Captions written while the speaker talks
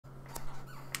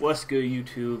What's good,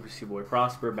 YouTube? It's your boy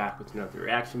Prosper back with another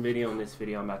reaction video. In this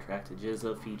video, I'm about to react to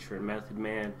GZA featuring Method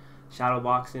Man,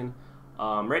 Shadowboxin.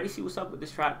 Ready to see what's up with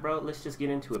this track, bro? Let's just get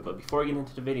into it. But before we get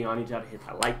into the video, I need y'all to hit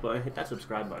that like button, hit that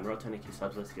subscribe button, roll 10k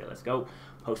subs. Let's go.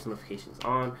 Post notifications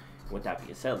on. And with that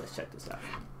being said, let's check this out.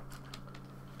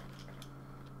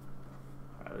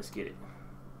 All right, let's get it.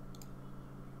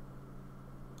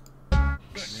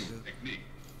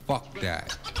 Fuck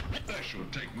that. Special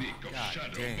technique of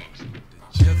Shadowboxin.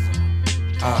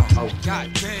 Oh,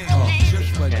 goddamn.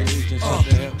 Just like the regions of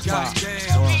the hip hop.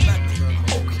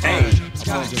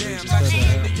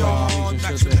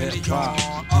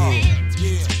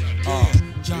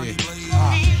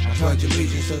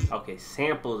 Okay,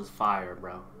 sample is fire,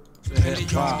 bro. Hip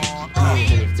hop.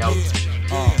 It's dope.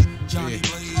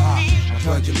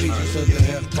 Allegiance to the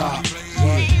hip hop.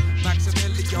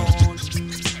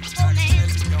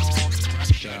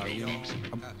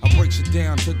 I breaks it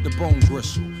down to the bone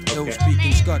gristle. Ill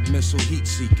speaking, scud missile, heat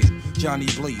seeking. Johnny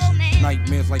blazing,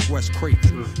 nightmares like West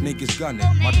Craven. Niggas gunning,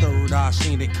 my third eye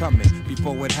seen it coming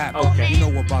before it happened. You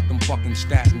know about them fucking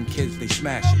statin kids, they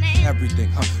smashing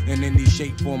everything, and in any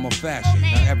shape, form, or fashion.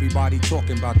 Now everybody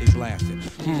talking about they blasting.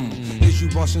 Is you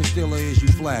busting still or is you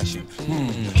flashing?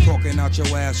 Talking out your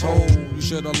asshole. You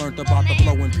should have learned about the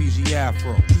flow in PZ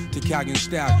Afro. Italian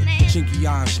stallion, chinky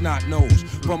eye and snot nose.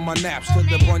 From my naps to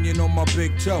the bunion on my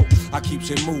big toe, I keeps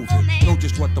it moving. Know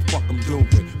just what the fuck I'm doing.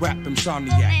 Rap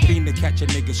insomniac, fiend to catch a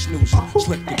nigga snoozing.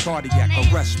 Slip the cardiac,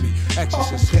 arrest me.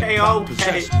 Exorcist hip hop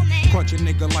possess me. Crunch a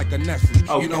nigga like a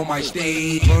Nestle. You know my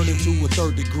stage, burning to a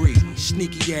third degree.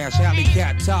 Sneaky ass alley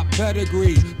cat, top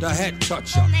pedigree. The head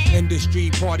toucher, industry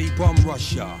party bum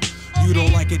rusher. You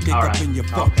don't like it, dig up in your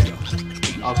fuck ya.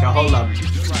 Okay, hold up.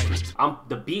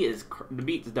 The beat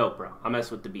is dope, bro. I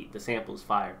mess with the beat. The sample's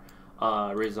fire.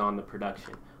 Riz on the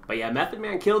production. But yeah, Method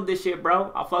Man killed this shit,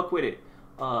 bro. I'll fuck with it.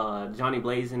 Johnny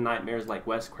Blazing, Nightmares like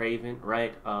Wes Craven,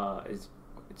 right?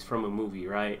 It's from a movie,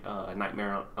 right?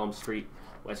 Nightmare on Elm Street,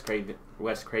 Wes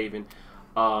Craven.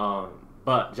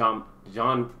 But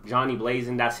Johnny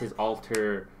Blazing, that's his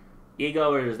alter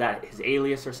ego, or is that his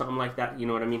alias or something like that? You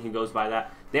know what I mean? He goes by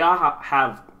that. They all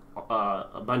have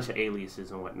a bunch of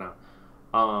aliases and whatnot.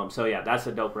 So yeah, that's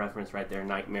a dope reference right there.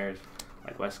 Nightmares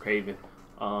like Wes Craven.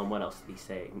 What else did he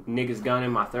say? Niggas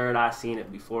gunning, my third eye, seen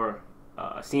it before,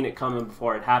 seen it coming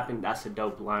before it happened. That's a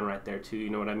dope line right there too. You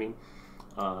know what I mean?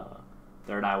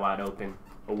 Third eye wide open,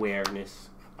 awareness,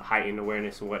 heightened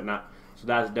awareness and whatnot. So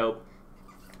that's dope.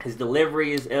 His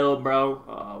delivery is ill,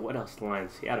 bro. What else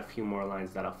lines? He had a few more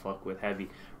lines that I fuck with heavy.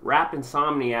 Rap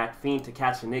insomniac, fiend to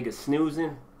catch a nigga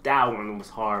snoozing. That one was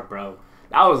hard, bro.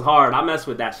 That was hard. I mess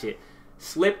with that shit.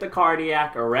 Slip the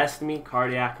cardiac, arrest me.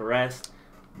 Cardiac arrest.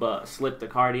 But slip the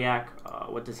cardiac.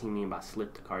 What does he mean by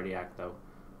slip the cardiac, though?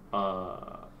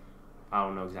 I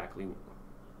don't know exactly.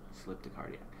 Slip the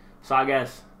cardiac. So I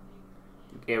guess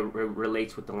it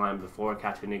relates with the line before,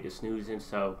 catch a nigga snoozing.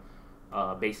 So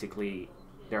basically,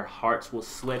 their hearts will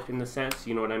slip in the sense,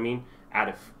 you know what I mean?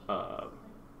 Out of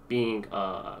being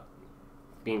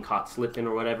caught slipping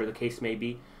or whatever the case may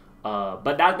be.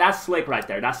 But that's slick right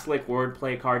there. That's slick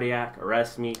wordplay. Cardiac,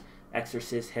 arrest me,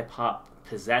 exorcist, hip hop,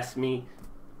 possess me.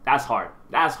 That's hard.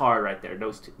 That's hard right there.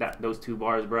 Those two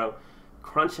bars, bro.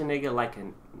 Crunch a nigga like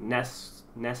a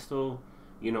nestle.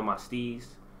 You know my steez.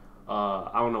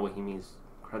 I don't know what he means.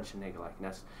 Crunch a nigga like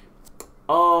nest.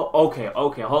 Oh, okay.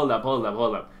 Hold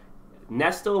up.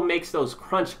 Nestle makes those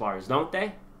crunch bars, don't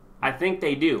they? I think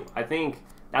they do. I think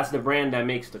that's the brand that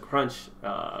makes the crunch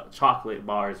chocolate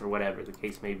bars or whatever the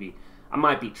case may be. I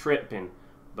might be tripping,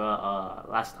 but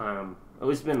last time,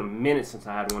 it's been a minute since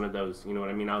I had one of those. You know what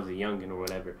I mean? I was a youngin' or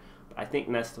whatever. But I think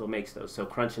Nestle makes those. So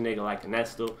crunch a nigga like a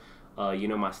Nestle. You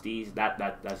know my steez.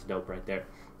 That's dope right there.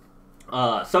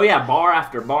 So yeah, bar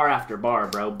after bar after bar,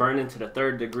 bro. Burning to the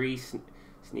third degree.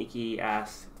 Sneaky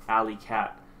ass alley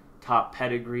cat. Top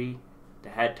pedigree. The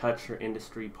head toucher,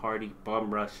 industry party,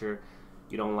 bum rusher.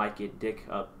 You don't like it, dick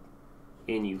up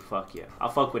in you, fuck yeah. I'll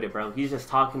fuck with it, bro. He's just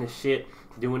talking his shit,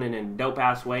 doing it in a dope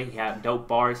ass way. He had dope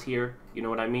bars here, you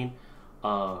know what I mean?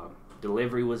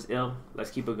 Delivery was ill. Let's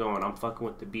keep it going. I'm fucking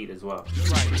with the beat as well.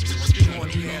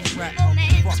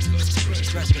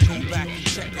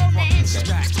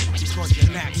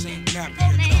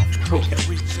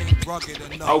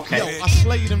 Okay. Yo, I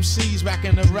slayed them C's back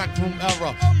in the rec room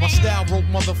era. My style broke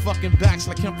motherfucking backs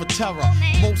like him for terror.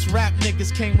 Most rap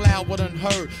niggas came loud but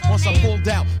unheard. Once I pulled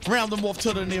out, round them off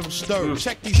to the nearest third.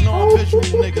 Check these non-visual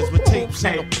niggas with tapes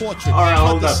in a portrait. All right,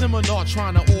 hold the up. seminar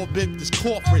trying to orbit this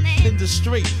corporate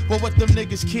industry. But what them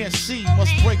niggas can't see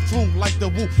must break through like the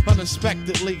woo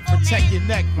unexpectedly. Protect protect your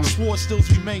neck. My sword still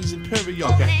remains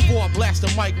imperial. Before I blast the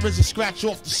mic, RZA scratch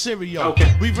off the cereal.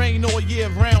 We rain all year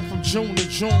round from June to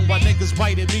June. While niggas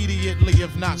bite immediately,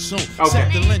 if not soon.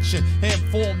 Set the lynching and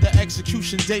inform the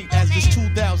execution date as this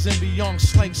 2000 beyond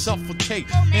slang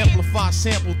suffocate. Amplify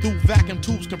sample through vacuum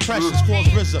tubes compressions. Cause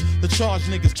RZA the charge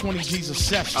niggas 20 G's a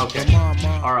session.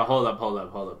 Alright, hold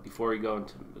up. Before we go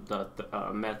into the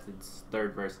Method's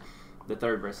third verse, the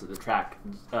third verse of the track,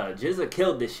 GZA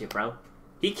killed this shit, bro.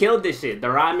 He killed this shit. The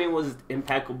rhyming was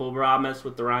impeccable, bro. I messed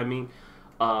with the rhyming.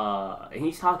 And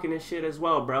he's talking this shit as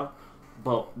well, bro.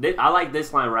 But I like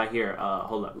this line right here.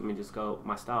 Hold up, let me just go.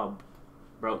 My style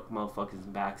broke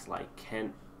motherfuckers' backs like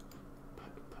Kent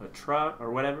Petra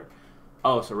or whatever.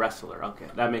 Oh, it's a wrestler. Okay,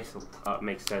 that makes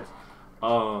sense.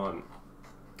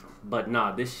 But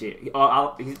nah, this shit.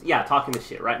 Yeah, talking this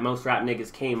shit, right? Most rap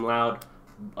niggas came loud,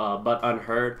 but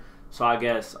unheard. So I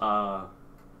guess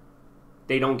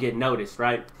they don't get noticed,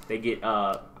 right? They get,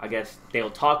 I guess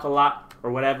they'll talk a lot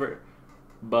or whatever,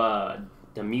 but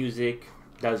the music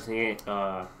doesn't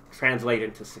translate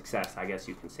into success, I guess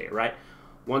you can say, right?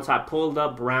 Once I pulled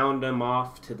up, round them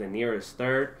off to the nearest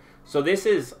third. So this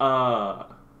is round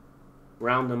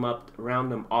them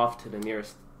off to the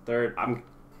nearest third.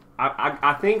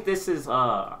 I think this is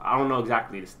I don't know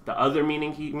exactly the other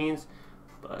meaning he means,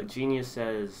 but Genius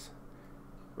says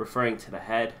referring to the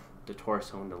head, the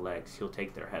torso, and the legs. He'll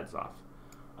take their heads off.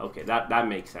 Okay, that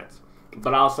makes sense.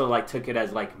 But I also like took it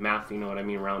as like math, you know what I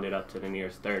mean? Rounded up to the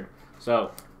nearest third.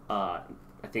 So I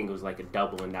think it was like a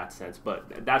double in that sense.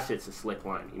 But that shit's a slick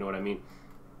line, you know what I mean?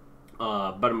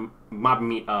 But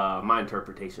my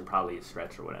interpretation probably is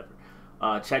stretch or whatever.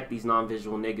 Check these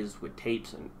non-visual niggas with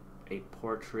tapes and a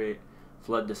portrait.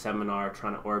 Flood the seminar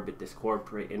trying to orbit this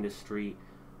corporate industry.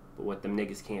 But what them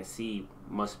niggas can't see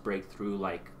must break through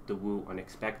like the woo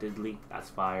unexpectedly. That's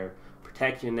fire.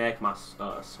 Protect your neck. My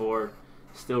sword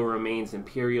still remains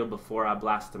imperial. Before I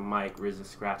blast the mic, RZA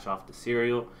scratch off the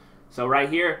serial. So right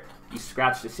here, you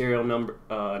scratch the serial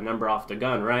number off the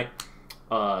gun, right?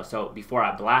 So before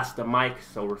I blast the mic,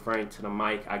 so referring to the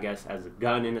mic, I guess, as a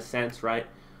gun in a sense, right?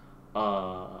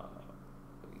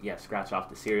 Yeah, scratch off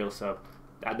the serial. So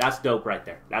that's dope right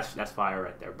there. That's fire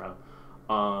right there, bro.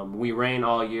 We rain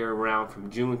all year round from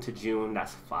June to June.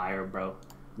 That's fire, bro.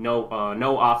 No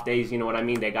off days. You know what I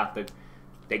mean? They got the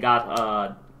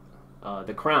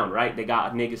crown, right? They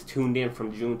got niggas tuned in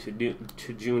from June to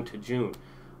June.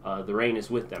 The rain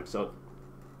is with them, so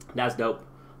that's dope.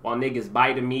 While niggas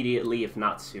bite immediately, if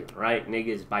not soon, right?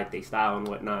 Niggas bite they style and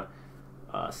whatnot.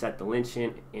 Set the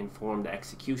lynching, inform the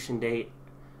execution date.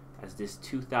 As this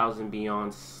 2000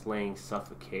 beyond slang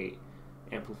suffocate.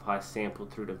 Amplify sample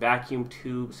through the vacuum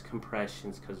tubes,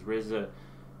 compressions, cause RZA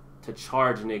to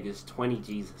charge niggas 20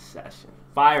 G's a session.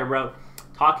 Fire, bro.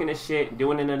 Talking this shit,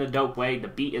 doing it in a dope way. The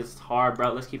beat is hard,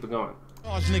 bro. Let's keep it going.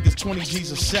 Charge niggas 20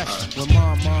 G's a session. When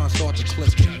my mind starts to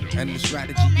clicking, and the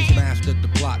strategy is mastered, the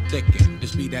plot thicken.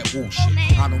 This be that woo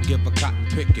shit. I don't give a cotton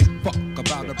picking. Fuck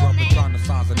about a brother trying to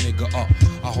size a nigga up.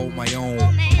 I hold my own.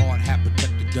 Hard hat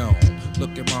protect the dome.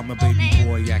 Look at mama, baby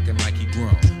boy acting like he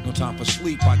grown. No time for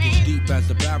sleep, I get deep as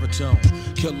the baritone.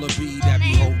 Killer bee that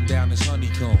be holding down his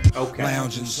honeycomb. Okay.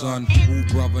 Lounging son, woo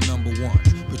brother number one.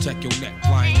 Protect your neck,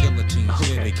 flying guillotines,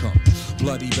 here they come.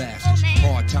 Bloody bastards,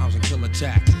 hard times and killer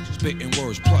tactics. Spitting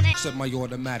words, plus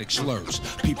semi-automatic slurs.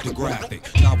 Peep the graphic,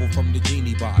 novel from the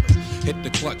genie bottle. Hit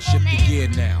the clutch, shift the gear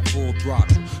now, full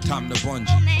throttle. Time to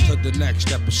bungee, to the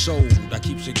next episode. I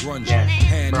keeps it grungy,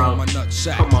 hand bro. on my nut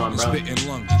sack. Come on, and bro. spitting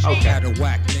lunges. Okay. Had a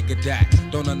whack nigga that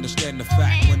don't understand the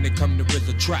fact. When they come to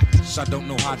RZA tracks, I don't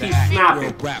know how to He's act. snapping.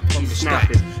 Real rap from He's the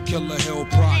snapping. stack. Killer Hill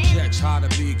projects, how to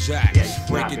be exact. Yeah, he's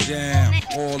Break it snapping.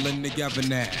 down, all in together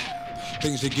now.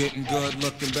 Things are getting good,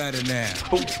 looking better now.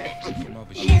 Okay.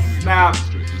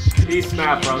 He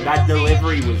snapped, bro. That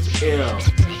delivery was ill. Yeah,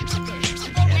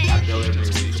 that delivery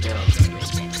was ill.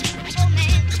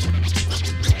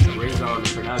 RZA on the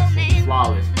production,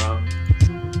 flawless, bro.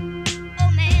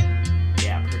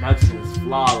 Yeah, production is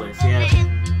flawless. Yeah,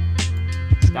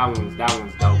 that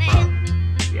one's dope, bro.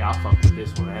 Yeah, I'll fuck with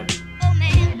this one heavy.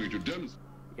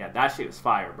 Yeah, that shit is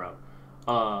fire, bro.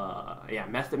 Yeah,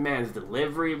 Method Man's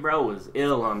delivery, bro, was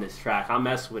ill on this track. I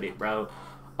mess with it, bro.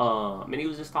 And he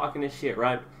was just talking this shit,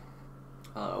 right?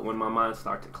 When my mind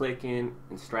started clicking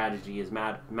and strategy is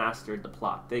mastered, the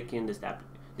plot thickened.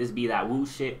 This be that woo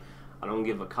shit. I don't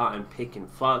give a cotton picking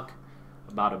fuck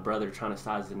about a brother trying to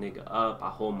size the nigga up. I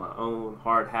hold my own.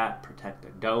 Hard hat, protect the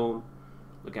dome.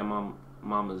 Look at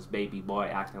mama's baby boy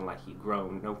acting like he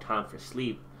grown. No time for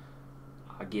sleep.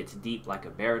 I gets deep like a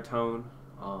baritone.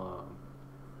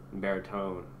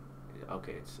 Baritone,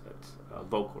 okay, it's a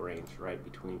vocal range, right,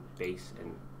 between bass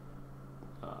and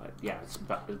yeah, it's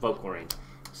vocal range.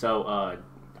 So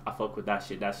I fuck with that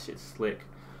shit. That shit's slick.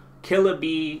 Killer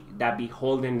Bee that be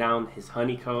holding down his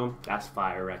honeycomb, that's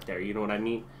fire right there. You know what I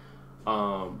mean?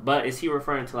 But is he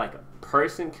referring to like a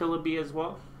person, Killer Bee, as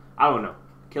well? I don't know.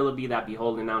 Killer Bee that be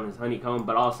holding down his honeycomb,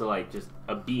 but also like just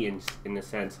a bee in the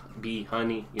sense, bee,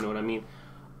 honey. You know what I mean?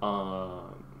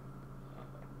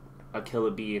 A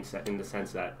killer bee in the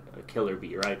sense that a killer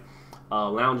bee, right?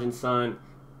 Lounging Sun,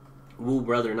 Woo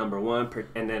Brother #1,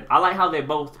 and then I like how they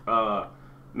both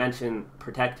mention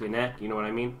Protect Your Neck. You know what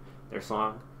I mean? Their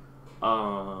song.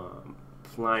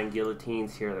 Flying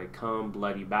Guillotines, Here They Come,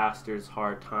 Bloody Bastards,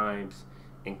 Hard Times,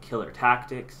 and Killer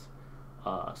Tactics.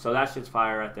 So that shit's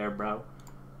fire right there, bro.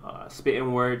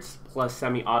 Spitting words plus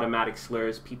semi-automatic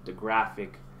slurs, peep the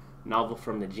graphic. Novel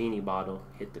from the genie bottle,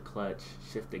 hit the clutch,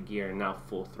 shift the gear, now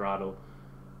full throttle.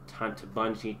 Time to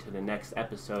bungee to the next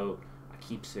episode. I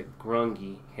keeps it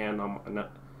grungy, hand on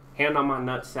my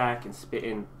nutsack and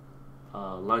spitting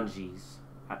lunges.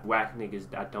 At whack niggas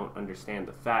that don't understand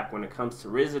the fact. When it comes to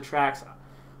RZA tracks,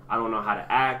 I don't know how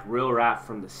to act. Real rap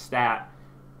from the stat.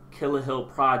 Killer Hill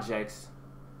Projects,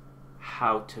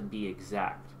 how to be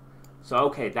exact. So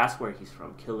okay, that's where he's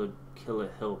from. Killer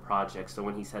Hill Projects. So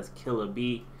when he says Killer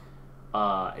B,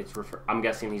 I'm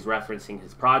guessing he's referencing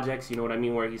his projects. You know what I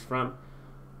mean? Where he's from,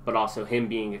 but also him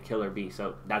being a killer bee.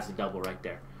 So that's a double right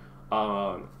there.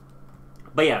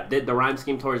 But yeah, the rhyme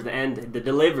scheme towards the end, the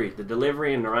delivery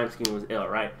and the rhyme scheme was ill,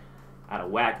 right? At a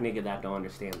whack nigga that don't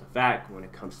understand the fact. When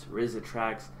it comes to RZA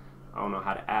tracks, I don't know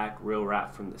how to act. Real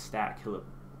rap from the stat. Killer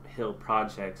Hill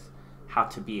Projects, how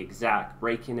to be exact.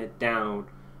 Breaking it down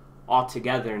all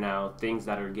together now. Things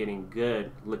that are getting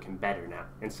good, looking better now,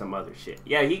 and some other shit.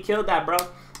 Yeah, he killed that, bro.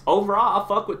 Overall, I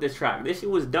fuck with this track. This shit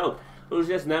was dope. It was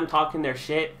just them talking their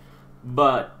shit,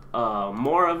 but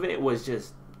more of it was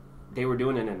just they were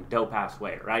doing it in a dope ass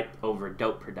way, right? Over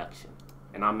dope production,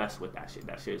 and I mess with that shit.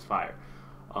 That shit is fire.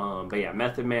 But yeah,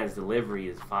 Method Man's delivery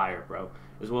is fire, bro.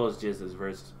 As well as GZA's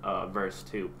verse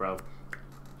too, bro.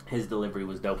 His delivery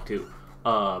was dope too.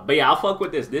 But yeah, I'll fuck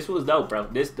with this. This was dope, bro.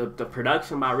 The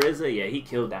production by RZA, yeah, he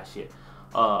killed that shit.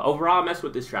 Overall, I mess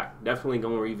with this track. Definitely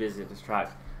gonna revisit this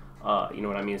track. You know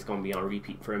what I mean? It's gonna be on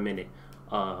repeat for a minute.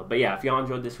 But yeah, if y'all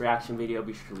enjoyed this reaction video,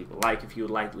 be sure to leave a like if you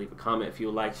would like, leave a comment if you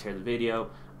would like, share the video.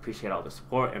 Appreciate all the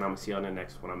support, and I'm gonna see you on the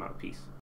next one. I'm out. Peace.